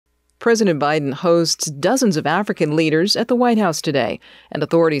President Biden hosts dozens of African leaders at the White House today, and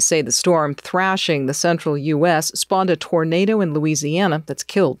authorities say the storm thrashing the central U.S. spawned a tornado in Louisiana that's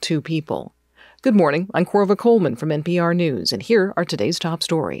killed 2 people. Good morning, I'm Corva Coleman from NPR News, and here are today's top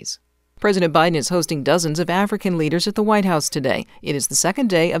stories. President Biden is hosting dozens of African leaders at the White House today. It is the second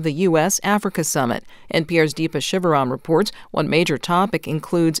day of the U.S.-Africa Summit. NPR's Deepa Shivaram reports one major topic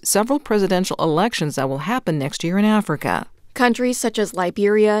includes several presidential elections that will happen next year in Africa. Countries such as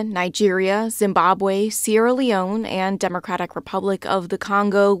Liberia, Nigeria, Zimbabwe, Sierra Leone, and Democratic Republic of the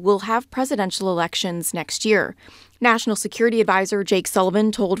Congo will have presidential elections next year. National Security Advisor Jake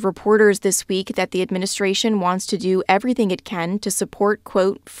Sullivan told reporters this week that the administration wants to do everything it can to support,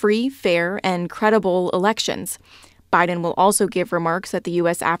 quote, free, fair, and credible elections. Biden will also give remarks at the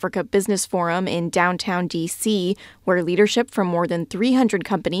U.S.-Africa Business Forum in downtown D.C., where leadership from more than 300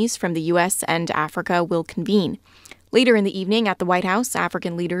 companies from the U.S. and Africa will convene. Later in the evening at the White House,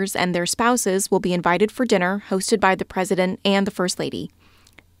 African leaders and their spouses will be invited for dinner hosted by the president and the first lady.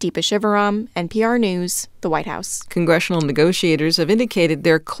 Deepa Shivaram, NPR News, the White House. Congressional negotiators have indicated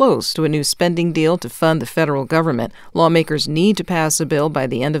they're close to a new spending deal to fund the federal government. Lawmakers need to pass a bill by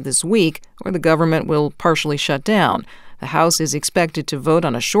the end of this week, or the government will partially shut down. The House is expected to vote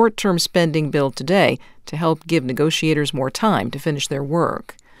on a short-term spending bill today to help give negotiators more time to finish their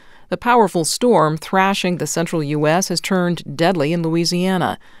work. The powerful storm thrashing the central U.S. has turned deadly in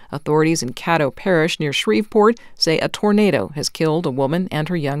Louisiana. Authorities in Caddo Parish near Shreveport say a tornado has killed a woman and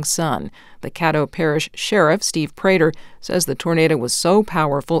her young son. The Caddo Parish Sheriff, Steve Prater, says the tornado was so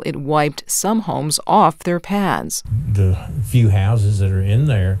powerful it wiped some homes off their paths. The few houses that are in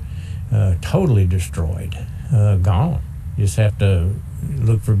there, totally destroyed, gone. You just have to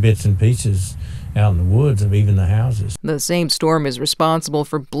look for bits and pieces out in the woods of even the houses. The same storm is responsible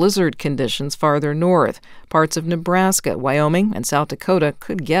for blizzard conditions farther north. Parts of Nebraska, Wyoming, and South Dakota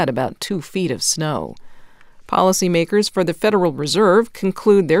could get about 2 feet of snow. Policymakers for the Federal Reserve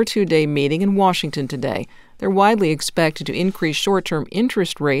conclude their 2-day meeting in Washington today. They're widely expected to increase short-term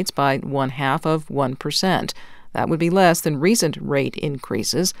interest rates by 0.5%. That would be less than recent rate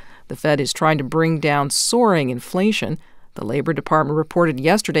increases. The Fed is trying to bring down soaring inflation. The Labor Department reported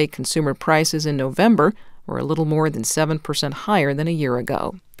yesterday consumer prices in November were a little more than 7% higher than a year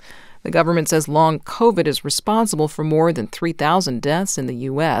ago. The government says long COVID is responsible for more than 3,000 deaths in the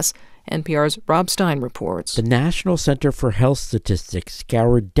U.S. NPR's Rob Stein reports. The National Center for Health Statistics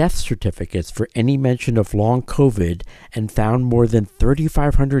scoured death certificates for any mention of long COVID and found more than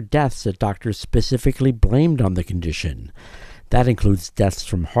 3,500 deaths that doctors specifically blamed on the condition. That includes deaths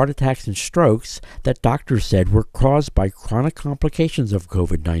from heart attacks and strokes that doctors said were caused by chronic complications of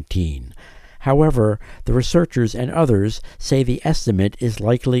COVID-19. However, the researchers and others say the estimate is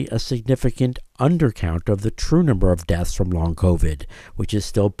likely a significant undercount of the true number of deaths from long COVID, which is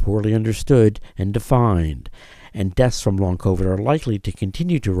still poorly understood and defined. And deaths from long COVID are likely to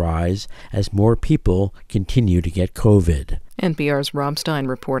continue to rise as more people continue to get COVID. NPR's Rob Stein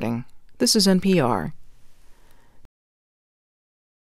reporting. This is NPR.